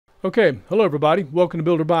Okay, hello everybody. Welcome to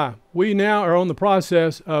Build or Buy. We now are on the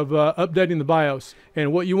process of updating the BIOS.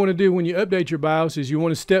 And what you want to do when you update your BIOS is you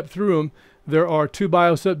want to step through them. There are two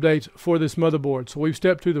BIOS updates for this motherboard. So we've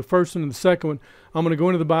stepped through the first one and the second one. I'm going to go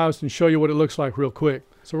into the BIOS and show you what it looks like real quick.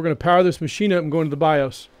 So we're going to power this machine up and go into the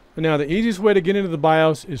BIOS. And now the easiest way to get into the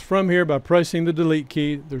BIOS is from here by pressing the delete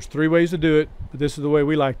key. There's three ways to do it, but this is the way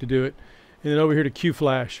we like to do it. And then over here to Q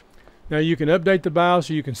flash. Now you can update the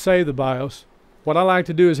BIOS or you can save the BIOS. What I like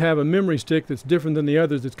to do is have a memory stick that's different than the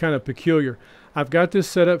others that's kind of peculiar. I've got this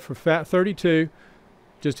set up for FAT32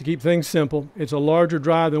 just to keep things simple. It's a larger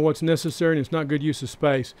drive than what's necessary and it's not good use of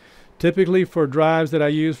space. Typically for drives that I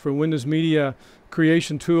use for Windows Media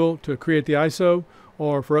creation tool to create the ISO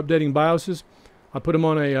or for updating BIOSes, I put them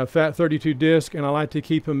on a FAT32 disk and I like to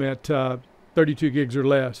keep them at 32 gigs or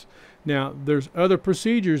less. Now, there's other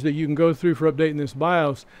procedures that you can go through for updating this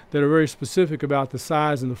BIOS that are very specific about the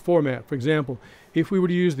size and the format. For example, if we were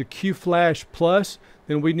to use the Q Flash Plus,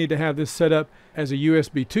 then we'd need to have this set up as a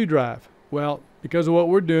USB 2 drive. Well, because of what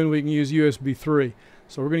we're doing, we can use USB 3.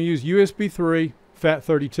 So we're going to use USB 3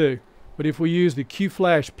 FAT32. But if we use the Q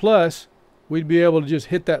Flash Plus, we'd be able to just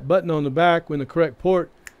hit that button on the back when the correct port,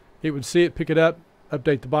 it would see it, pick it up,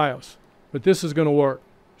 update the BIOS. But this is going to work.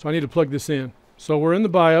 So I need to plug this in. So we're in the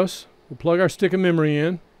BIOS. We'll plug our stick of memory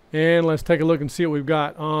in, and let's take a look and see what we've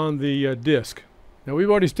got on the disk. Now we've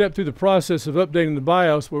already stepped through the process of updating the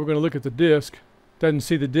BIOS, but we're going to look at the disk. Doesn't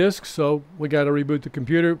see the disk, so we got to reboot the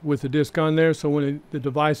computer with the disk on there, so when the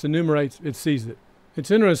device enumerates, it sees it.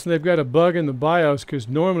 It's interesting, they've got a bug in the BIOS, because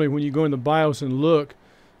normally when you go in the BIOS and look,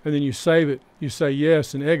 and then you save it, you say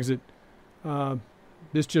yes and exit,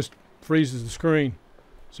 this just freezes the screen.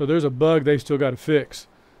 So there's a bug they've still got to fix.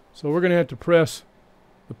 So we're going to have to press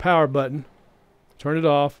the power button, turn it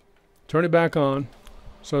off, turn it back on.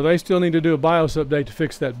 So they still need to do a BIOS update to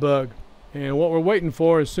fix that bug. And what we're waiting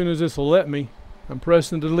for, as soon as this will let me, I'm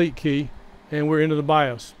pressing the delete key and we're into the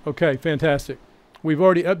BIOS. Okay, fantastic. We've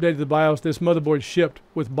already updated the BIOS. This motherboard shipped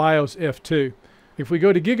with BIOS F2. If we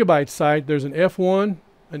go to Gigabyte's site, there's an F1,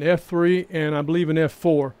 an F3, and I believe an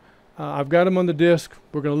F4. I've got them on the disk.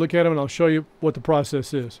 We're going to look at them and I'll show you what the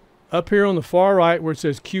process is. Up here on the far right where it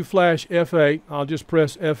says Q Flash F8, I'll just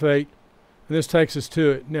press F8 and this takes us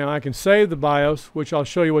to it. Now I can save the BIOS, which I'll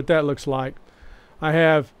show you what that looks like. I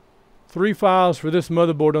have 3 files for this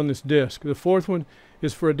motherboard on this disk. The fourth one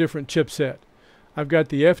is for a different chipset. I've got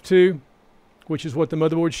the F2, which is what the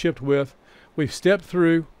motherboard shipped with. We've stepped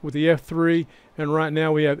through with the F3 and right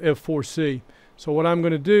now we have F4C. So what I'm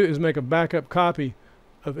going to do is make a backup copy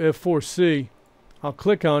of F4C. I'll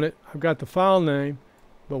click on it. I've got the file name.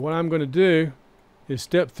 But what I'm going to do is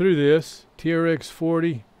step through this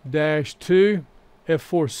TRX40-2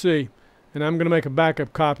 F4C, and I'm going to make a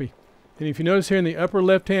backup copy. And if you notice here in the upper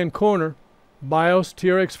left-hand corner, BIOS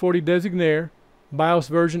TRX40 Designare, BIOS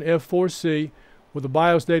version F4C, with a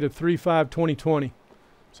BIOS date of 3/5/2020.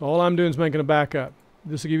 So all I'm doing is making a backup.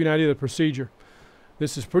 This will give you an idea of the procedure.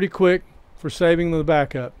 This is pretty quick for saving the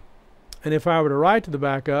backup. And if I were to write to the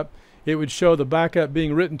backup, it would show the backup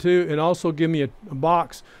being written to and also give me a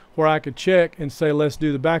box where I could check and say let's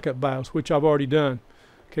do the backup BIOS, which I've already done.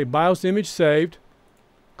 Okay, BIOS image saved.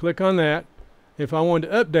 Click on that. If I wanted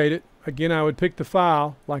to update it, again I would pick the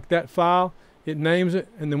file, like that file, it names it,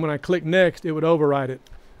 and then when I click next it would overwrite it.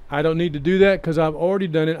 I don't need to do that because I've already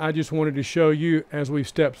done it. I just wanted to show you as we've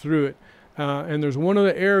stepped through it. And there's one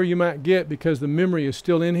other error you might get because the memory is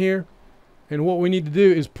still in here. And what we need to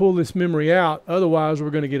do is pull this memory out, otherwise we're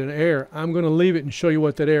going to get an error. I'm going to leave it and show you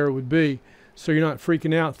what that error would be so you're not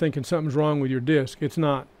freaking out thinking something's wrong with your disk. It's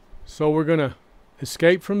not. So we're going to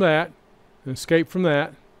escape from that and escape from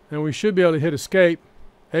that. And we should be able to hit escape.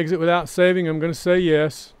 Exit without saving, I'm going to say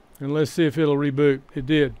yes. And let's see if it'll reboot. It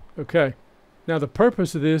did. Okay. Now the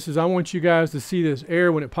purpose of this is I want you guys to see this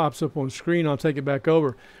error when it pops up on the screen. I'll take it back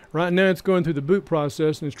over. Right now it's going through the boot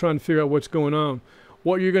process and it's trying to figure out what's going on.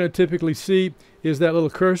 What you're going to typically see is that little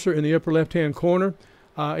cursor in the upper left-hand corner.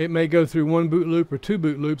 It may go through 1 boot loop or 2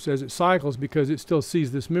 boot loops as it cycles because it still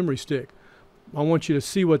sees this memory stick. I want you to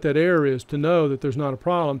see what that error is to know that there's not a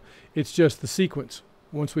problem. It's just the sequence.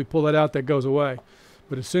 Once we pull that out, that goes away.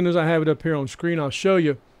 But as soon as I have it up here on screen, I'll show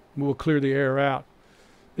you and we'll clear the error out.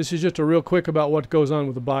 This is just a real quick about what goes on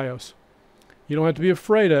with the BIOS. You don't have to be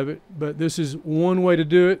afraid of it, but this is one way to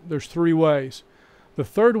do it. There's 3 ways. The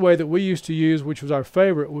third way that we used to use, which was our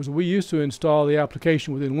favorite, was we used to install the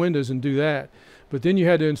application within Windows and do that. But then you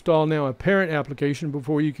had to install now a parent application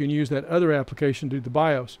before you can use that other application to do the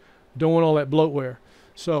BIOS. Don't want all that bloatware.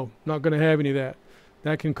 So, not going to have any of that.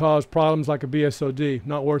 That can cause problems like a BSOD.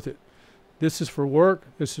 Not worth it. This is for work.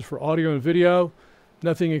 This is for audio and video.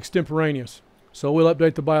 Nothing extemporaneous. So we'll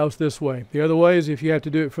update the BIOS this way. The other way is if you have to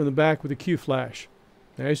do it from the back with a Q flash.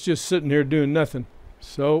 Now it's just sitting here doing nothing.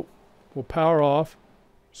 So we'll power off.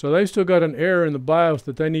 So they've still got an error in the BIOS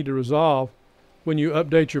that they need to resolve when you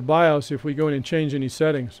update your BIOS if we go in and change any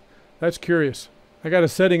settings. That's curious. I got a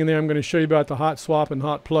setting in there I'm going to show you about the hot swap and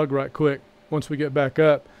hot plug right quick once we get back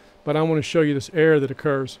up. But I want to show you this error that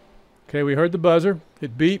occurs. Okay, we heard the buzzer.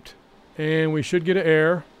 It beeped. And we should get an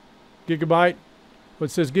error. Gigabyte. Well,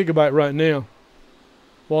 it says Gigabyte right now.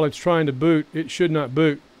 While it's trying to boot, it should not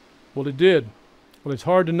boot. Well, it did. Well, it's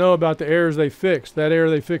hard to know about the errors they fixed. That error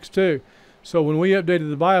they fixed too. So when we updated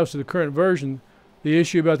the BIOS to the current version, the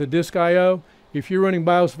issue about the disk I/O, if you're running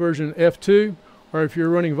BIOS version F2 or if you're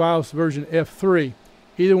running BIOS version F3,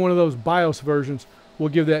 either one of those BIOS versions will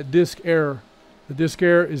give that disk error. The disk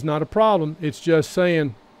error is not a problem. It's just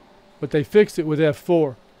saying, but they fixed it with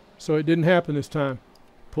F4. So it didn't happen this time.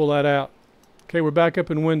 Pull that out. Okay, we're back up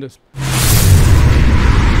in Windows.